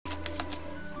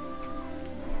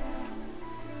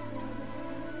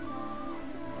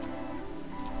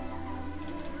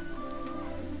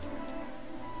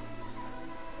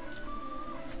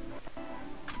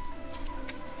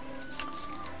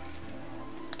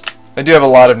I do have a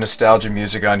lot of nostalgia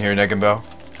music on here, Negimbo.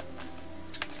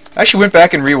 I actually went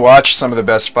back and rewatched some of the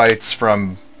best fights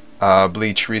from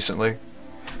Bleach recently.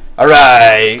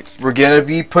 Alright, we're gonna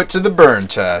be put to the burn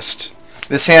test.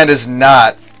 This hand is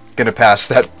not gonna pass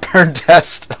that burn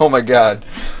test. Oh my god.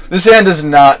 This hand does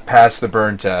not pass the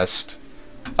burn test.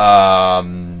 But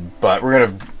we're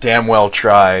gonna damn well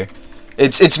try.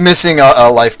 It's missing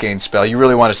a life gain spell. You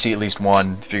really want to see at least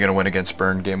one if you're gonna win against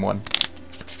burn game 1.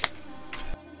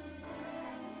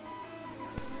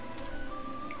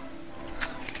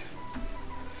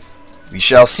 We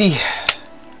shall see.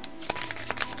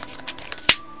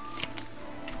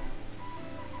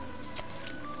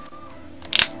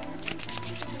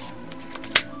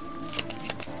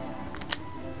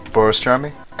 Boros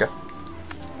Charmy? Okay.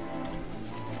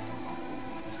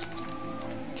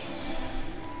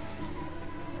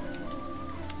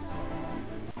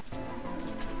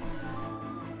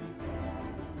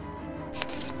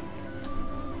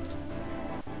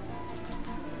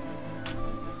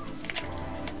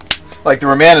 Like, the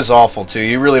Remand is awful, too.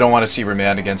 You really don't want to see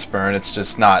Remand against Burn. It's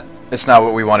just not... It's not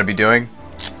what we want to be doing.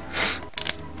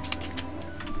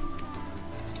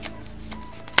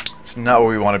 It's not what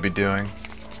we want to be doing.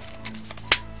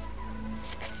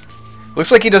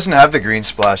 Looks like he doesn't have the green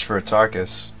splash for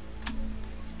Atarkus.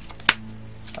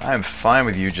 I'm fine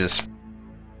with you just...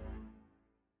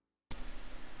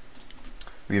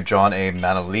 We have drawn a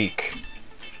mana leak.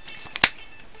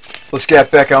 Let's get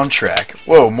back on track.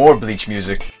 Whoa, more Bleach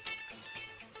music.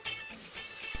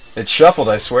 It's shuffled,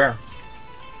 I swear.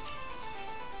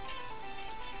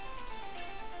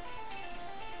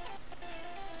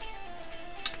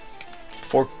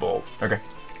 Fork bolt. Okay.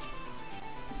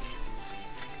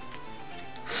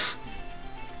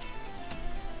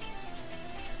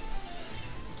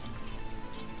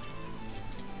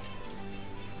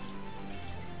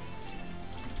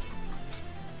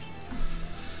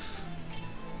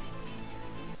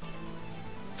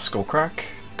 Skullcrack.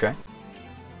 Okay.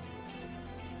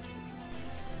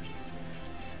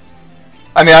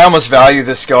 I mean, I almost value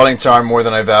this Scalding Tarn more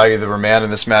than I value the Remand in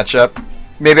this matchup.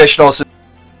 Maybe I should also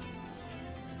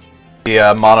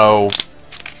the mono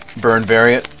burn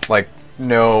variant. Like,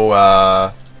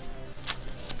 no,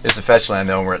 it's a fetch land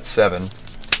though, and we're at 7.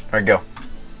 Alright, go.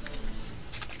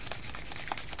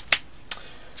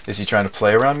 Is he trying to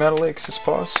play around Mana Lakes, his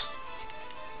pause?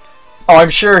 Oh, I'm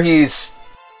sure he's...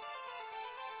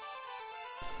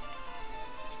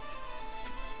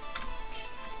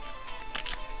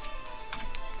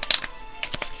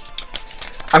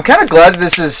 I'm kind of glad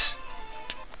this is...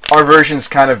 Our version's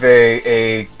kind of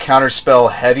a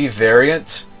counterspell heavy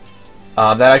variant.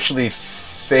 That actually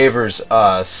favors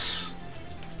us.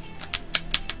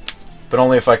 But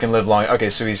only if I can live long. Okay,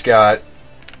 so he's got...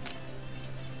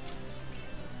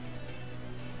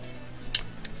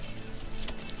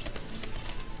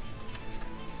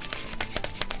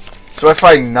 So if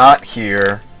I not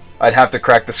here, I'd have to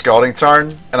crack the Scalding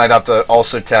Tarn, and I'd have to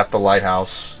also tap the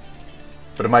Lighthouse.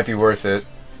 But it might be worth it.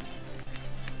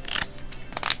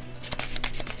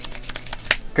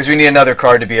 Because we need another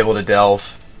card to be able to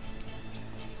delve.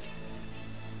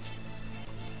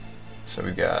 So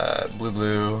we got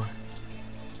blue,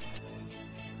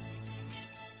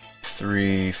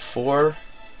 3, 4.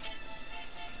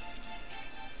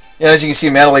 Yeah, as you can see,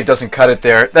 Mana Lake doesn't cut it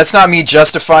there. That's not me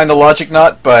justifying the logic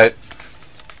knot, but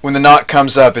when the knot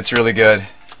comes up, it's really good.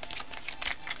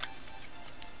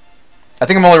 I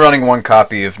think I'm only running 1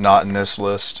 copy of knot in this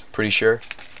list, pretty sure.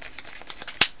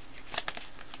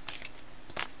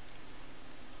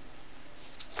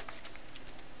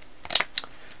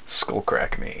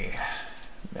 Skullcrack me,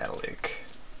 Mana Lake.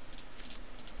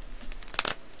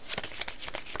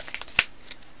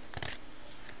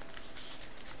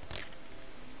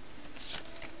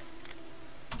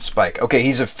 Spike. Okay,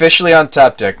 he's officially on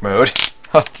top deck mode.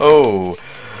 Oh,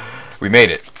 we made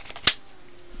it.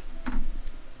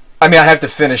 I mean, I have to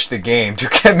finish the game.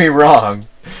 Don't get me wrong.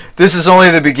 This is only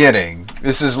the beginning.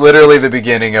 This is literally the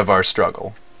beginning of our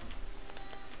struggle.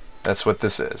 That's what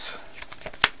this is.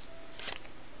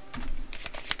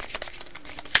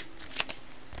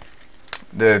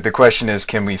 The question is,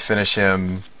 can we finish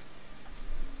him?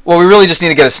 Well, we really just need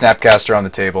to get a Snapcaster on the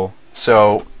table.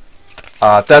 So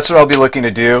that's what I'll be looking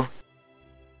to do.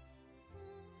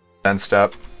 End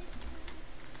step.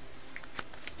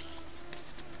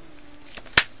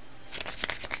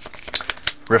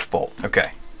 Rift Bolt.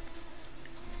 Okay.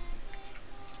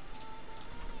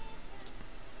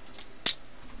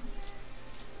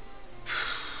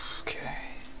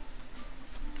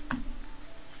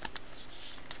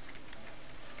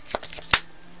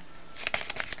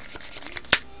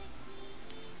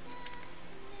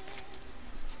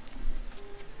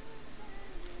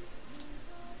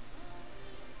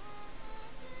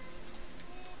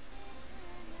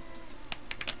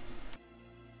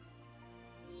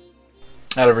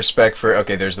 Out of respect for...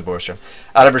 Okay, there's the Borstrom.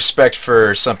 Out of respect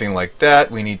for something like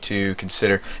that, we need to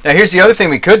consider... Now, here's the other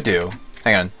thing we could do.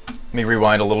 Hang on. Let me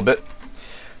rewind a little bit.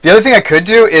 The other thing I could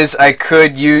do is I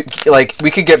could use... Like,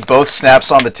 we could get both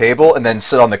snaps on the table and then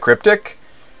sit on the Cryptic.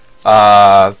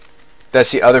 That's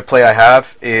the other play I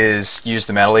have, is use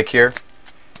the Mana Lake here.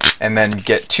 And then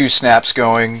get 2 snaps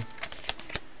going.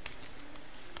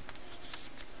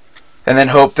 And then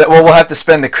hope that... Well, we'll have to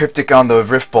spend the Cryptic on the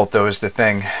Rift Bolt, though, is the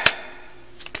thing.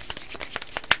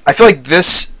 I feel like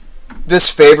this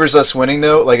favors us winning,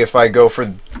 though. Like, if I go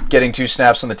for getting 2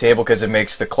 snaps on the table because it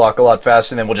makes the clock a lot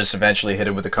faster, and then we'll just eventually hit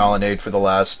him with the Colonnade for the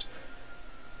last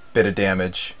bit of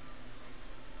damage.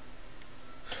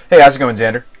 Hey, how's it going,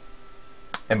 Xander?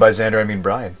 And by Xander, I mean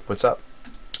Brian. What's up?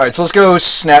 Alright, so let's go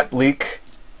Snap Leak.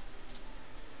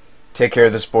 Take care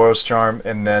of this Boros Charm,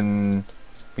 and then...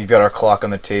 We've got our clock on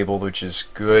the table, which is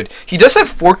good. He does have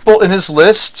Fork Bolt in his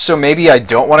list, so maybe I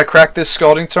don't want to crack this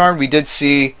Scalding Tarn. We did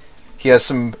see he has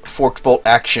some Forked Bolt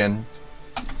action.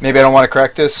 Maybe I don't want to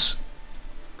crack this.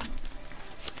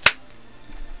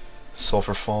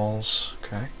 Sulfur Falls.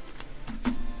 Okay.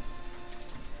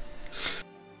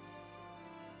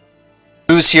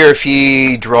 Lose here if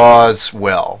he draws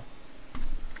well.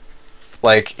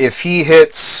 Like, if he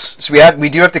hits... So we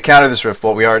do have to counter this Rift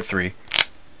Bolt. We are at 3.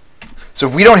 So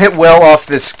if we don't hit well off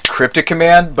this Cryptic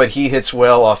command, but he hits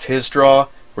well off his draw,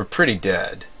 we're pretty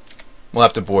dead. We'll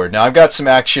have to board. Now I've got some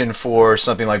action for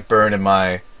something like Burn in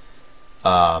my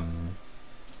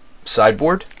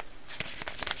sideboard.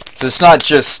 So it's not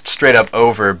just straight up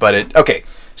over, but it... Okay,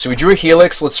 so we drew a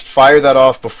Helix. Let's fire that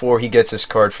off before he gets his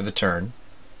card for the turn.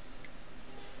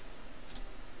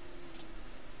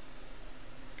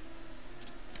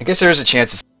 I guess there's a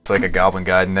chance it's like a Goblin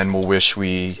Guide, and then we'll wish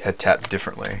we had tapped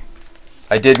differently.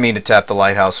 I did mean to tap the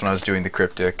Lighthouse when I was doing the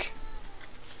Cryptic.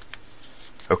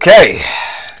 Okay.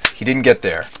 He didn't get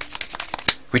there.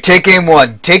 We take game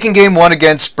 1. Taking game 1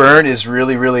 against Burn is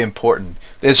really, really important.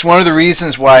 It's one of the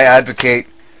reasons why I advocate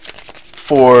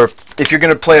for, if you're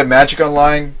going to play a Magic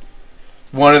Online,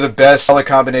 one of the best color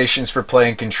combinations for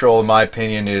playing Control, in my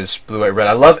opinion, is Blue, White, Red.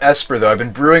 I love Esper, though. I've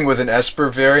been brewing with an Esper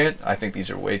variant. I think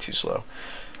these are way too slow.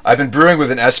 I've been brewing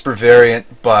with an Esper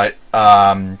variant, but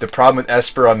the problem with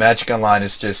Esper on Magic Online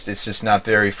is it's just not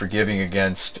very forgiving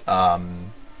against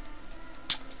Burn.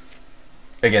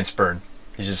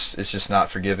 It's just not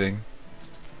forgiving,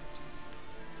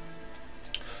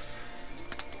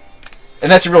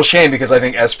 and that's a real shame because I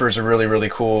think Esper is a really, really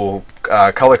cool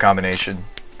color combination.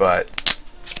 But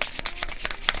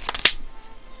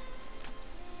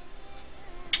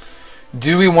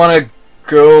do we want to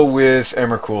go with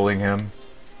Emmercooling him?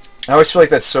 I always feel like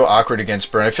that's so awkward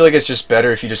against Burn. I feel like it's just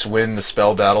better if you just win the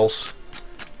spell battles.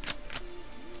 I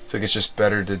feel like it's just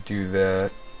better to do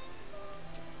that.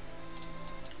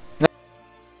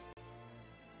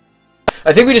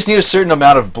 I think we just need a certain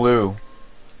amount of blue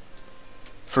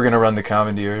if we're going to run the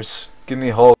Commandeers. Give me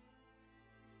Hulk.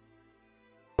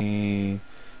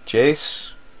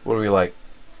 Jace? What do we like?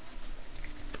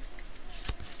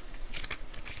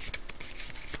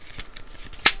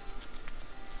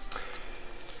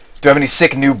 Do I have any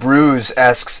sick new brews?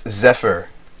 Asks Zephyr.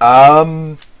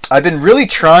 I've been really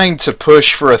trying to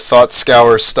push for a Thought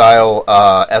Scour style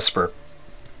Esper,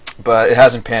 but it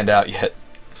hasn't panned out yet.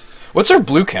 What's our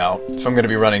blue count if I'm going to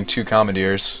be running 2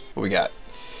 Commandeers? What we got?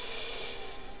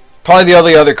 Probably the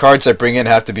only other cards I bring in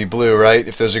have to be blue, right?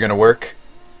 If those are going to work.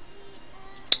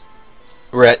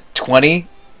 We're at 20.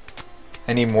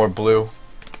 I need more blue.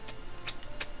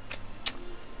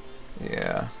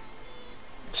 Yeah.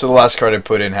 So the last card I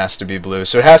put in has to be blue.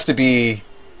 So it has to be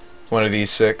one of these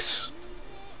 6.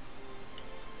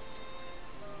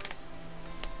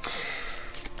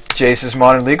 Jace is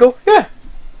Modern Legal? Yeah.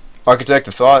 Architect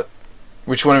of Thought.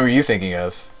 Which one were you thinking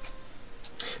of?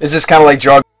 Is this kind of like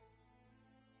Jog?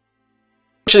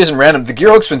 Actually isn't random. The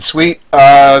Gearhulk's been sweet.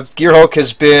 Gearhulk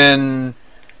has been...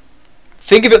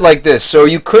 Think of it like this. So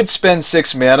you could spend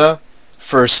 6 mana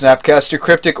for Snapcaster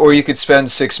Cryptic, or you could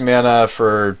spend 6 mana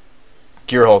for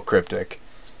Gearhulk Cryptic.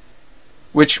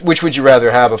 Which would you rather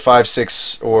have, a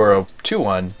 5/6 or a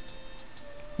 2/1?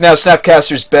 Now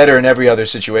Snapcaster's better in every other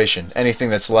situation. Anything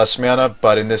that's less mana,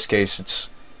 but in this case it's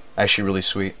actually really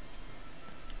sweet.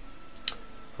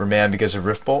 Remand because of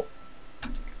Rift Bolt?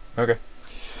 Okay.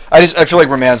 I feel like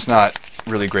Remand's not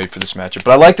really great for this matchup.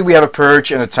 But I like that we have a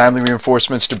Purge and a Timely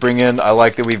Reinforcements to bring in. I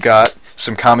like that we've got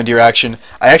some Commandeer action.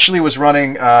 I actually was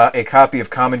running a copy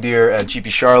of Commandeer at GP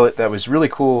Charlotte that was really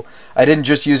cool. I didn't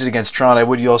just use it against Tron. I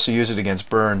would also use it against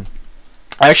Burn.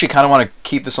 I actually kind of want to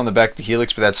keep this on the back of the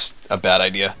Helix, but that's a bad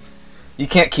idea. You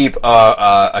can't keep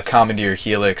a Commandeer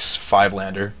Helix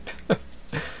 5-lander.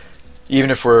 Even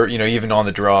if we're, even on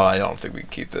the draw, I don't think we can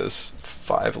keep this.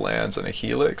 5 lands and a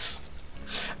Helix.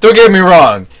 Don't get me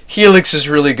wrong, Helix is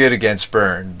really good against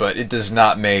burn, but it does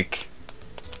not make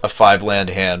a 5-land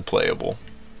hand playable,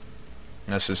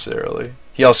 necessarily.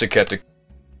 He also kept a...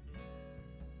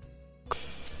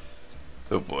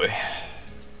 Oh boy.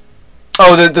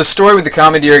 Oh, the story with the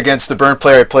Commandeer against the burn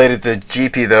player I played at the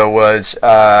GP, though, was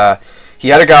he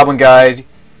had a Goblin Guide,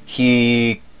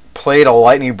 he played a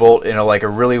Lightning Bolt in a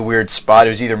really weird spot. It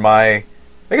was either I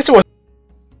guess it was...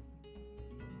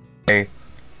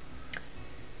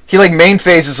 He main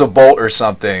phases a bolt or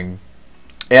something,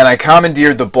 and I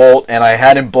commandeered the bolt, and I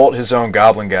had him bolt his own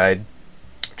Goblin Guide,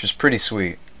 which is pretty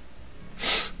sweet.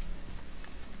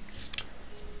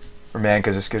 Or man,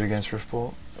 because it's good against Rift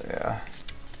Bolt. Yeah.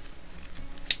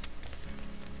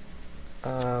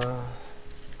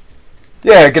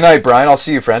 Yeah, good night, Brian. I'll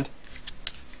see you, friend.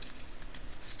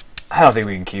 I don't think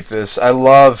we can keep this. I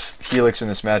love Helix in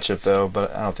this matchup, though,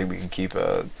 but I don't think we can keep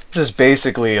a... This is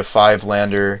basically a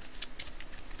 5-lander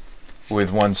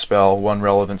with one spell, one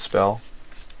relevant spell.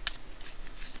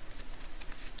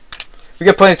 We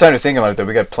got plenty of time to think about it, though.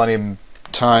 We got plenty of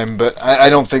time, but I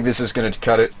don't think this is going to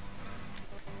cut it.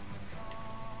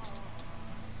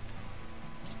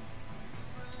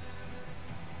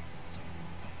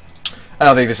 I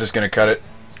don't think this is going to cut it.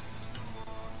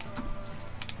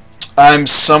 I'm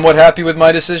somewhat happy with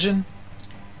my decision.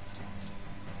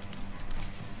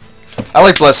 I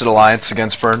like Blessed Alliance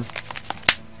against burn.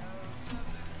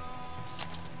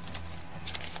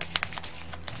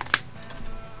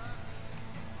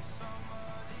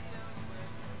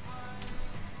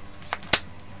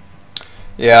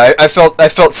 Yeah, I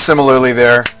felt similarly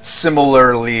there.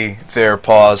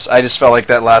 Pause. I just felt like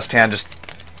that last hand just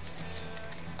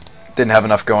didn't have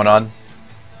enough going on.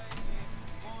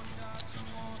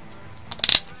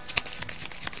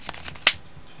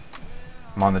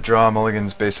 I'm on the draw.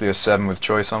 Mulligan's basically a 7 with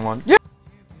choice on 1. Yeah.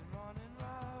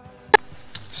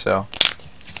 So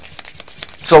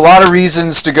a lot of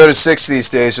reasons to go to 6 these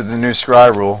days with the new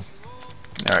Scry rule.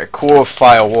 All right, Core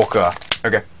Fire Walker.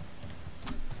 Okay.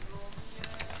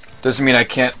 Doesn't mean I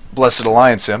can't Blessed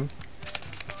Alliance him.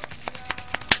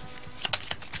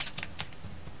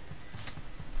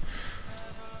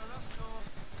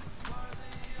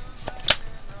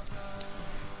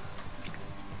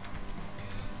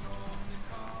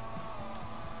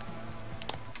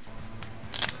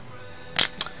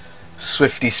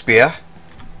 Swifty Spear.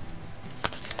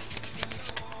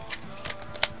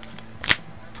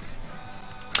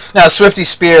 Now, Swifty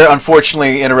Spear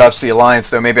unfortunately interrupts the alliance,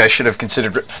 though. Maybe I should have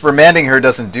considered... Remanding her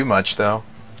doesn't do much, though.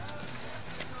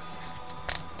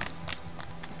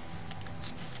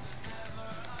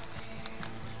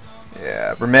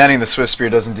 Yeah, remanding the Swift Spear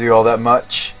doesn't do all that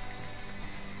much.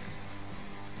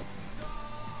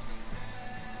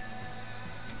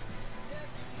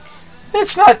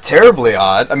 It's not terribly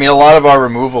odd. I mean, a lot of our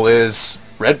removal is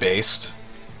red-based.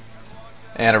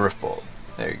 And a Rift Bolt.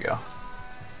 There you go.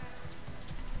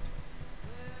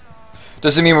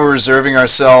 Doesn't mean we're reserving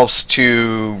ourselves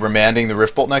to remanding the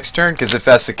Rift Bolt next turn, because if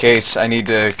that's the case, I need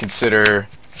to consider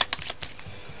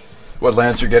what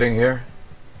lands we're getting here.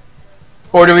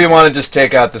 Or do we want to just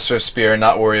take out the Swift Spear and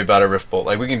not worry about a Rift Bolt?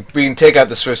 Like we can take out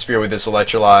the Swift Spear with this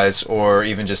Electrolyze, or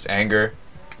even just Anger.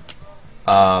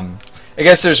 I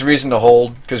guess there's reason to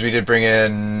hold, because we did bring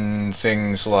in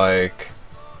things like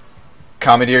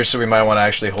Commandeer, so we might want to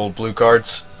actually hold blue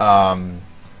cards. Let's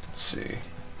see.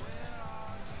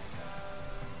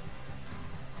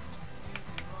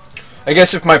 I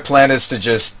guess if my plan is to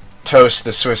just toast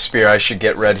the Swift Spear, I should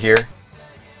get red here.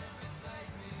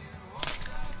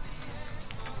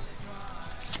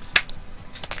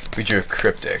 We drew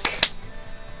Cryptic.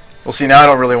 Well, see, now I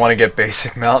don't really want to get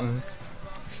basic Mountain.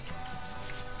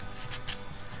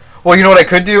 Well, you know what I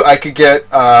could do? I could get,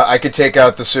 I could take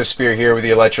out the Swift Spear here with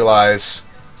the Electrolyze.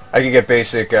 I could get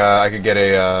basic, I could get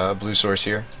a blue source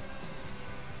here.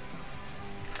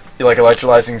 You like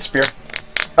Electrolyzing Spear?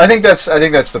 I think that's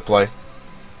the play.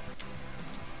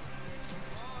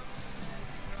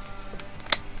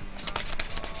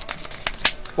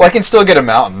 Well, I can still get a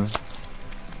Mountain.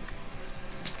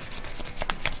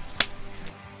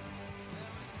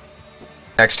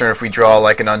 Next turn, if we draw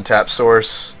like an untapped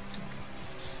source,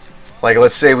 like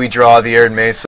let's say we draw the Arid Mesa.